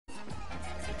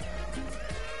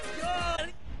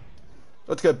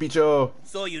Let's go, bicho.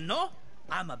 So you know,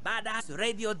 I'm a badass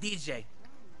radio DJ.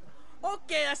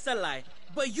 Okay, that's a lie.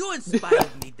 But you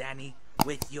inspired me, Danny,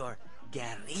 with your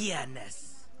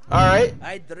guerrilla-ness. Alright.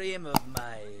 I dream of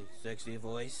my sexy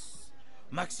voice,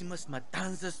 Maximus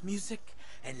Matanza's music,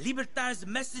 and Libertad's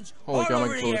message Holy all cow, my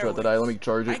over the controller's about to airwaves. die. Let me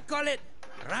charge I it. call it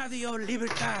Radio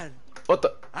Libertad. What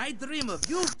the? I dream of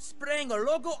you spraying a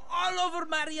logo all over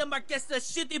Maria Marquez's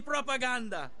shitty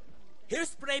propaganda. Here's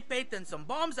spray paint and some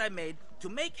bombs I made to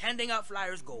make handing out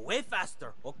flyers go way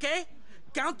faster, okay?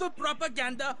 Counter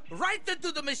propaganda right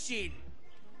into the machine.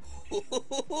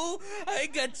 I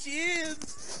got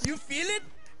chills. You feel it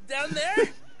down there?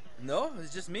 No,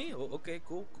 it's just me. Oh, okay,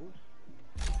 cool.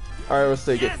 Alright, let's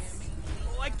take it.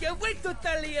 Oh, I can't wait to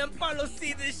tell you and Paulo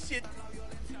see this shit.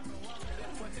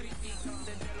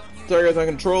 Sorry guys, my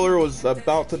controller was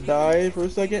about to die for a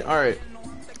second. Alright.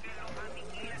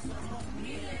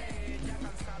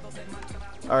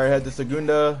 Alright, head to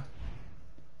Segunda.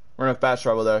 We're gonna fast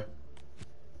travel there.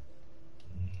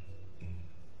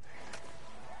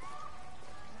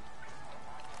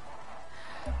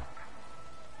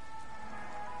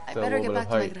 I better get back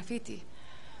to my graffiti.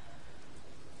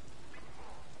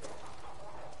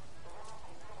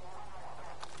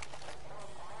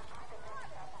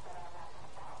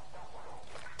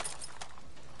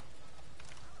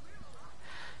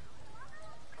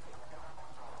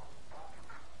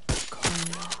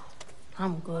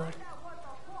 I'm good.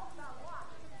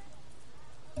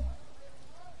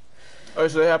 Oh,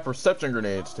 so they have perception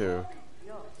grenades too.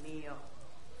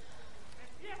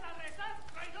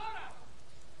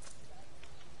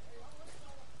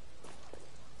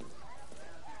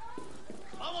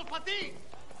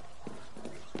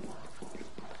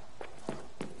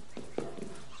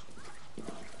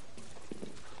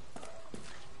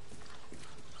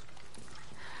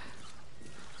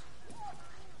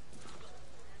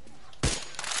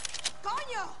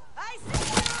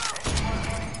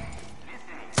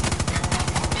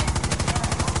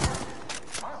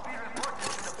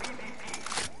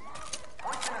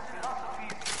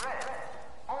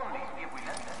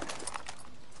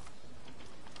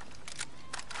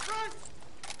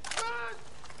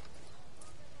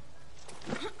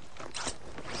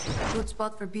 Good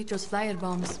spot for Bicho's flyer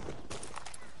bombs.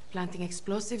 Planting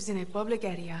explosives in a public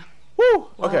area. Woo!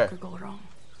 What Okay. could go wrong?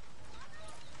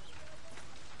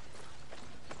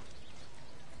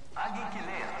 Alguien que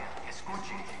lea,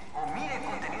 escuche o mire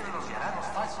contenido de los ciudadanos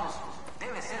falsos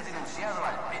debe ser denunciado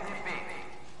al PDP.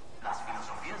 Las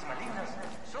filosofías malignas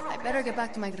solo... I better get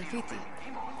back to my graffiti.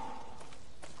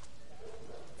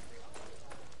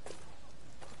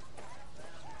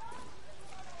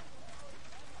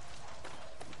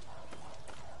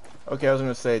 Okay, I was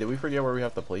gonna say, did we forget where we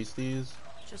have to place these?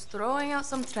 Just throwing out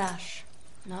some trash.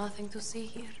 Nothing to see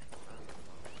here.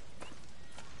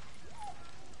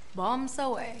 Bombs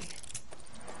away.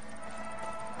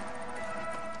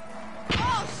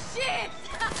 Oh shit!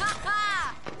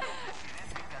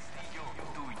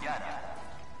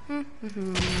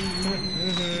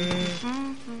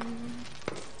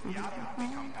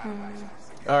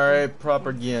 Alright,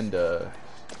 propaganda.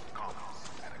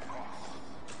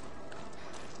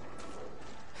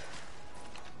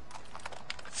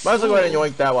 Might as well go ahead and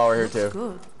yoink that while we're here too.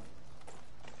 Good.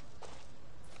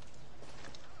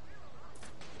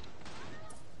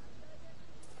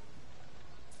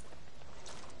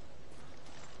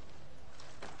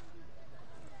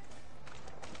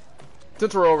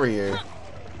 Since we're over here.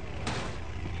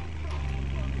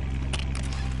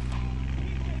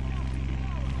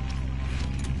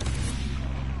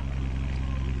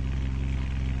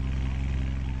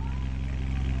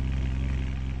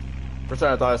 For a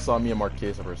second I thought I saw me and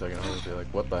Marquesa for a second. I was like,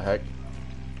 what the heck?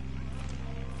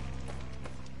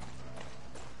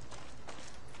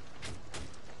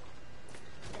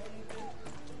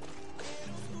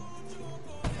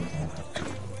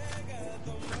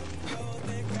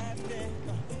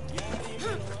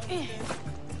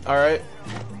 Alright.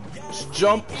 Just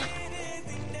jump.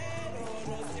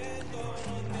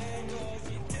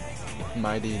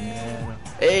 Mighty man.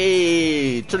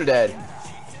 Hey! Trinidad.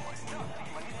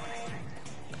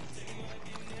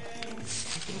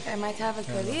 I might have a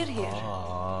career here.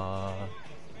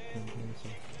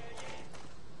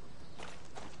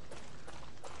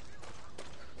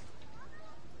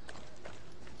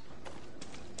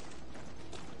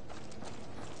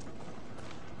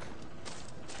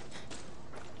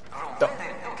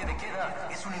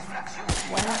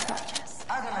 Buenas noches.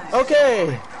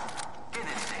 Okay.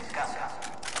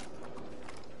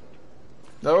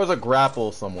 There was a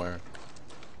grapple somewhere.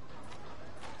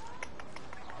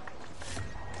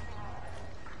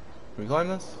 Can we climb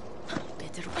this?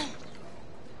 Better run.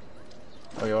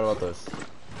 Okay, what about this?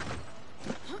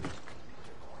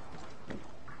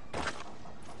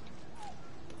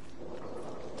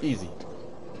 Easy.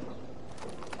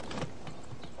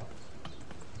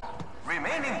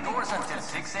 Remain indoors until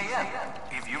 6 a.m.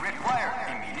 If you require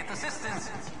immediate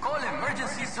assistance, call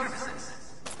emergency services.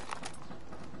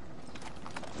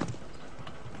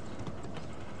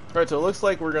 Alright, so it looks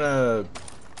like we're gonna...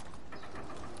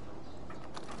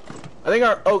 I think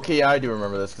our... Okay, yeah, I do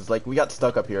remember this, because, like, we got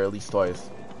stuck up here at least twice.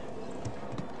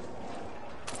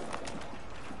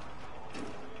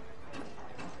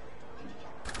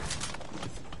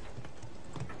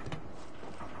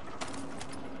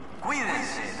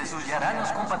 Cuídense de sus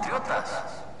yaranos compatriotas.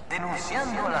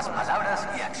 Denunciando las palabras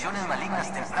y acciones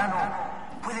malignas temprano,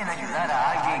 pueden ayudar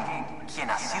a alguien quien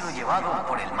ha sido llevado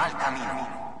por el mal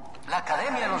camino. La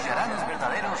Academia de los Yaranos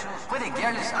Verdaderos puede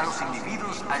guiarles a los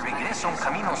individuos al regreso a un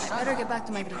camino Better get back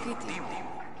to my graffiti.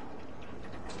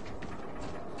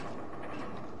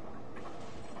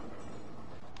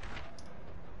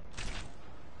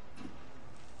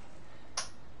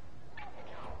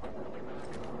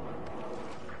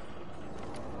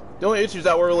 The only issue is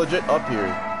that we're legit up here.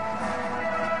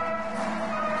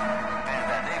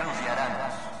 Verdaderos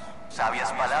Yaranos.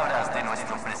 Sabias palabras de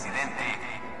nuestro presidente,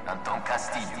 Antón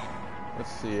Castillo.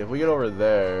 Let's see, if we get over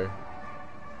there...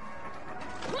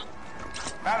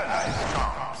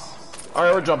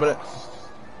 Alright, we're jumping it.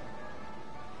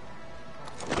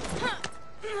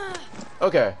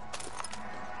 Okay.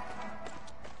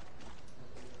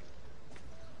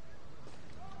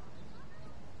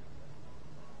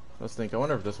 Let's think. I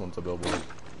wonder if this one's a billboard.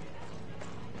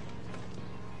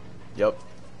 Yep.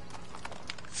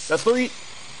 That's 3.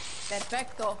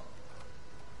 Perfecto.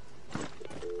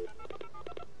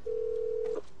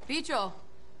 Bicho,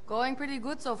 going pretty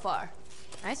good so far.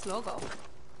 Nice logo.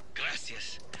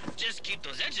 Gracias. Just keep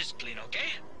those edges clean,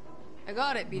 okay? I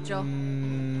got it, Bicho.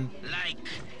 Like,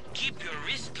 keep your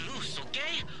wrist loose,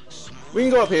 okay? Smooth We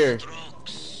can go up here.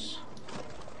 strokes.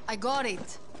 I got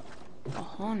it.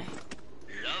 Cojones.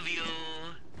 Love you.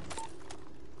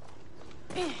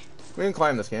 We can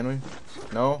climb this, can we?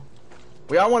 No?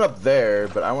 We got one up there,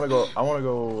 but I wanna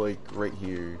go like right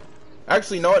here.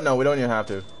 Actually, no, we don't even have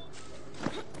to.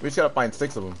 We just gotta find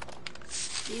 6 of them.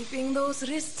 Keeping those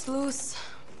wrists loose.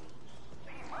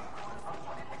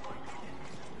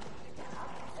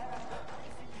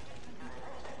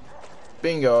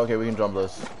 Bingo, okay, we can jump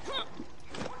this.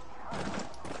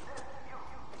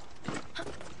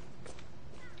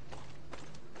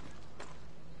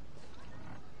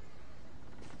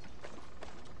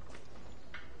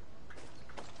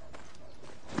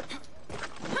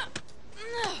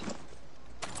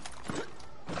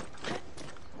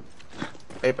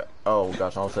 Apex. Oh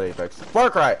gosh, I almost said Apex.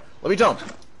 Far Cry! Let me jump!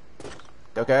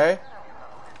 Okay.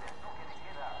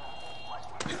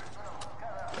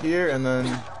 Here and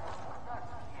then...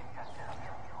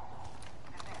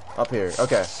 up here.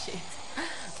 Okay. Shit.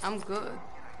 I'm good.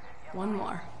 One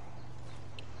more.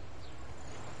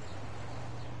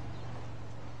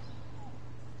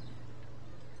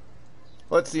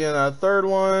 Let's see, and a third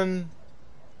one.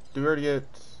 Did we already get...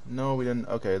 No, we didn't.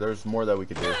 Okay, there's more that we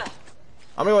could do.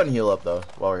 I'm gonna go ahead and heal up though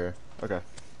while we're here. Okay.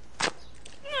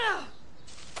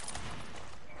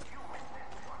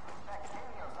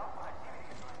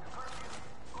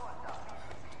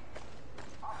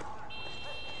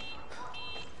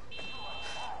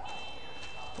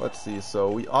 Let's see,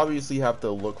 so we obviously have to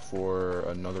look for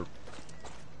another...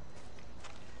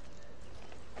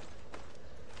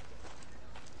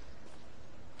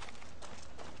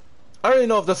 I don't even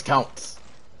know if this counts.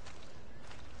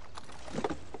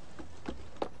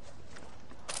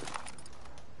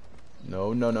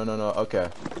 No, okay.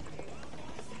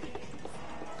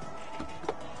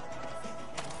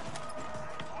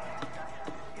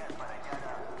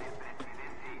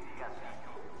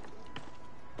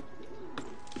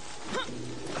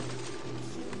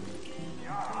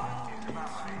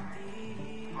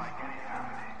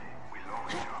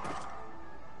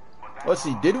 Let's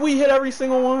see, did we hit every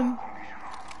single one?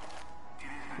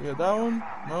 We hit that one?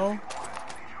 No?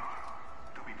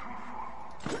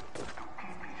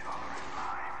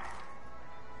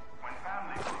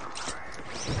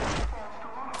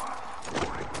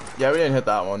 Yeah, we didn't hit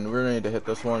that one. We're gonna need to hit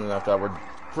this one, and after that, we're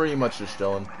pretty much just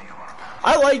chilling.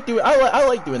 I like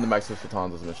doing the Maxis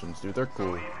Baton's missions, dude. They're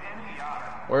cool.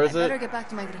 Where is I it? better get back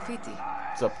to my graffiti.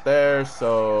 It's up there,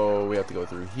 so we have to go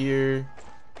through here.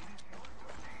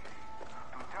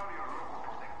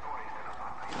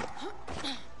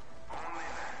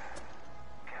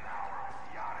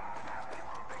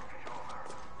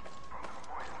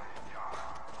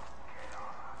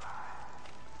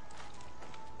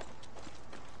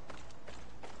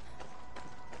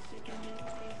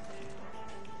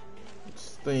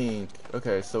 think.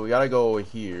 Okay, so we gotta go over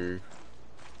here.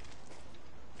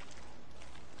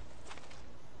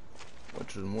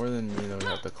 Which is more than me, though. We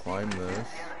have to climb this.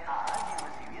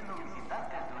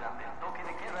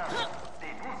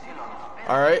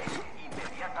 Alright.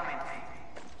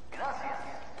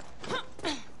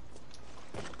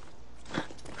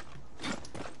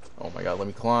 Oh my god, let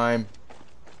me climb.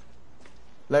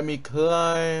 Let me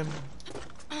climb.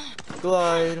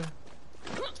 Glide.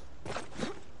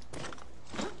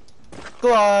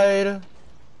 Glide.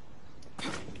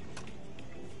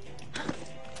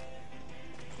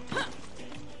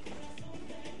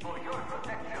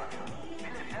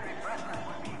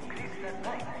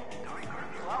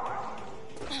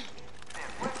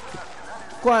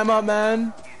 Climb up,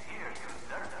 man.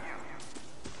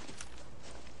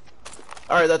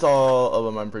 Alright, that's all of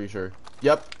them, I'm pretty sure.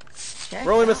 Yep. Check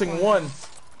We're only that missing one.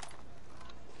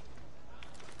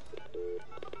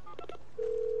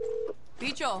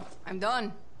 Bicho, I'm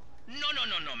done. No,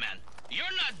 man. You're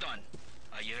not done.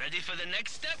 Are you ready for the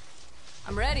next step?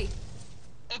 I'm ready.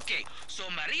 Okay, so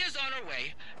Maria's on her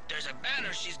way. There's a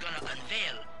banner she's gonna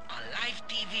unveil on live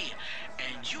TV.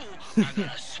 And you are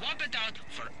gonna swap it out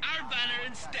for our banner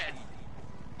instead.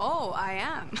 Oh, I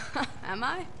am. Am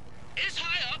I? It's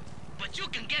high up, but you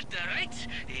can get there, right?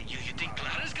 You think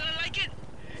Clara's gonna like it?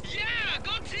 Yeah,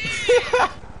 go team!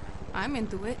 I'm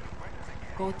into it.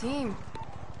 Go team.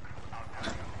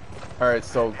 Alright,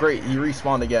 so great, he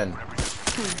respawned again.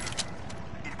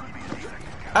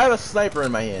 I have a sniper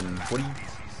in my hand. What do you...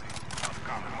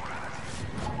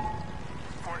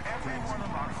 For every one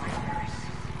of our failures,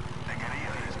 the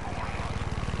Guerilla is born.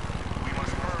 We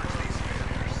must purge these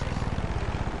failures.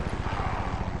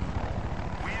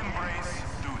 We embrace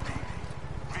duty,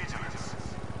 vigilance,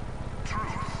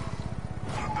 truth,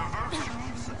 the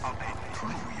virtues of a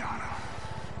true Yara,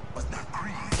 but the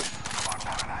greed of our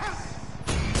paradise.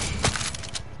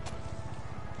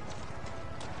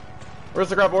 Where's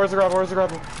the grapple? Where's the grapple? Where's the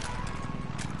grapple?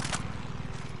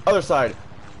 Other side.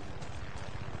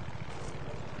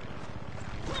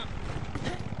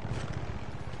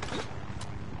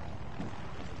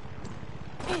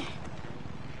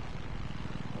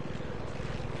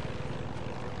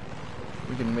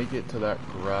 We can make it to that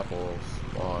grapple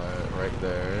spot right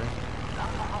there.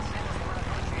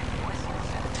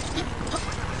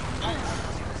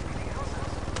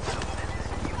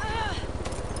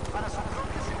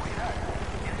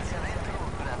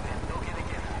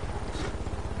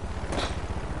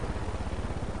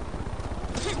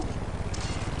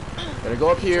 Gonna go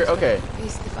up here. Okay. At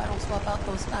least if I don't swap out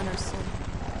those banners soon.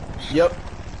 Yep.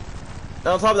 And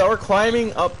on top of that, we're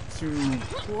climbing up to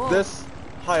Whoa. this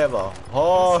high of a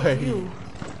height. You.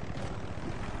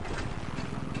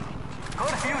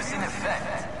 Curfew is in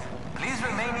effect. Please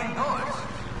remain indoors.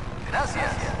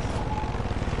 Gracias.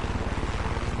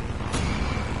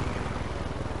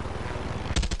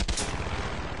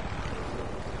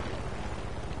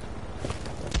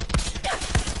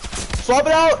 Swap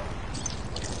it out.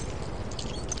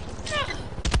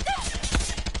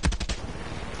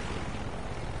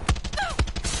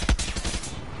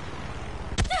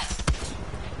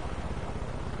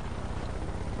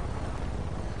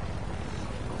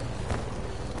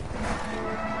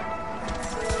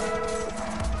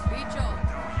 Bicho,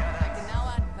 I can now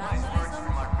add vandalism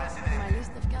to my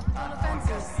list of capital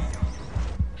offenses.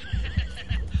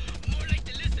 More like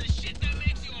the list of shit that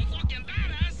makes you a fucking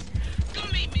badass. Come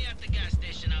meet me at the gas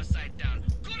station outside town.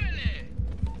 Guerilla!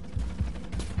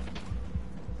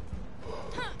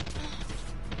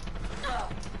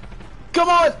 Come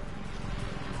on.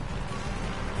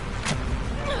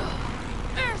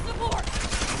 Air support!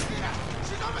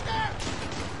 She's over there!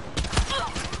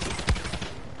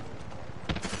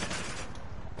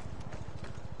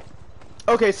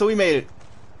 Okay, so we made it.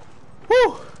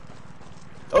 Woo.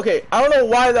 Okay, I don't know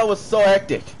why that was so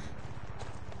hectic.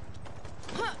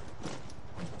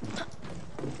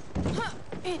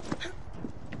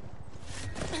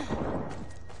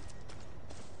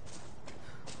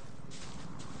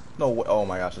 No way. Oh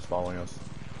my gosh, it's following us.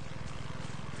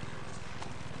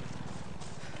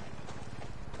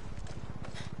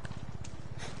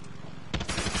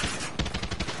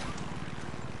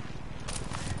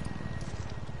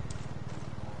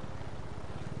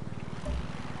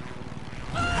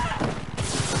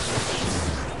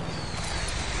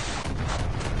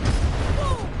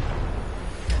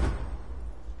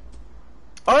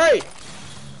 All right.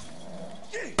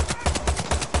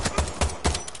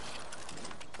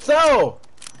 So.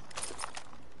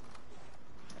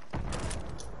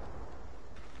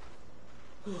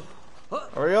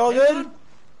 Are we all good?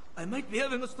 I might be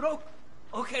having a stroke.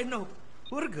 Okay, no.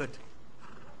 We're good.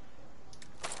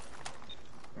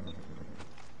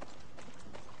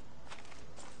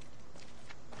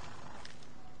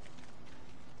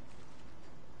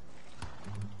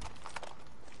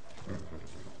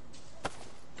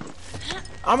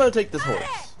 I'm gonna take this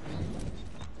horse.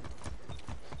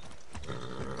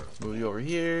 Move you over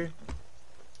here.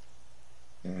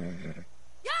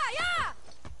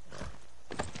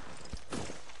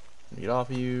 Get off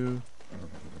of you.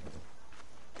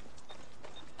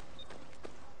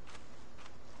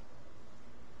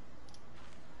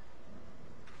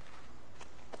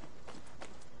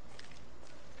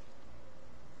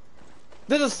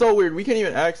 This is so weird. We can't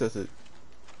even access it.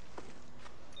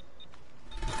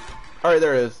 Alright,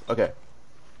 there it is. Okay.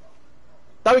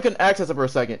 Thought we couldn't access it for a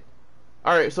second.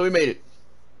 Alright, so we made it.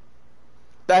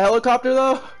 That helicopter,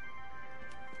 though?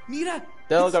 Mira!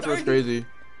 That helicopter was crazy.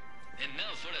 And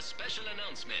now for a special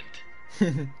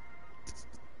announcement.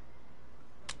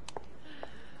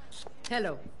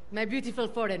 Hello, my beautiful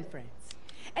foreign friends.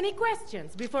 Any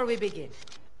questions before we begin?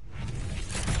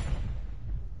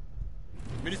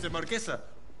 Minister Marquesa,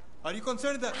 are you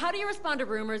concerned that... How do you respond to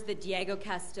rumors that Diego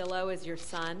Castillo is your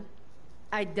son?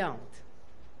 I don't.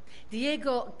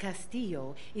 Diego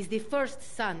Castillo is the first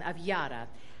son of Yara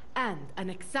and an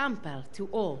example to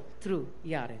all true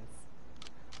Yarans.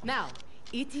 Now,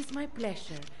 it is my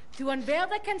pleasure to unveil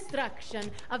the construction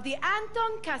of the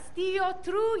Anton Castillo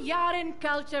True Yaran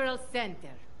Cultural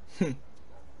Center.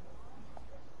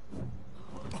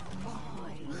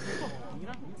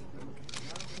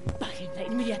 Bájenla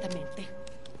inmediatamente.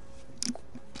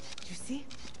 You see?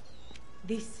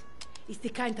 This is the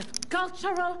kind of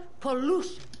cultural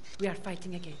pollution we are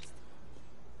fighting against.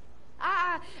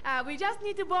 We just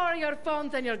need to borrow your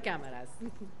phones and your cameras.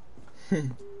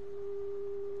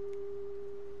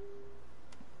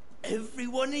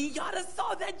 Everyone in Yara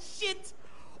saw that shit!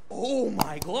 Oh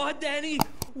my god, Danny!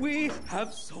 We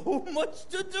have so much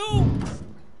to do!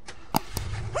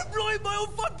 I'm blowing my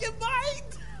own fucking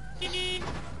mind!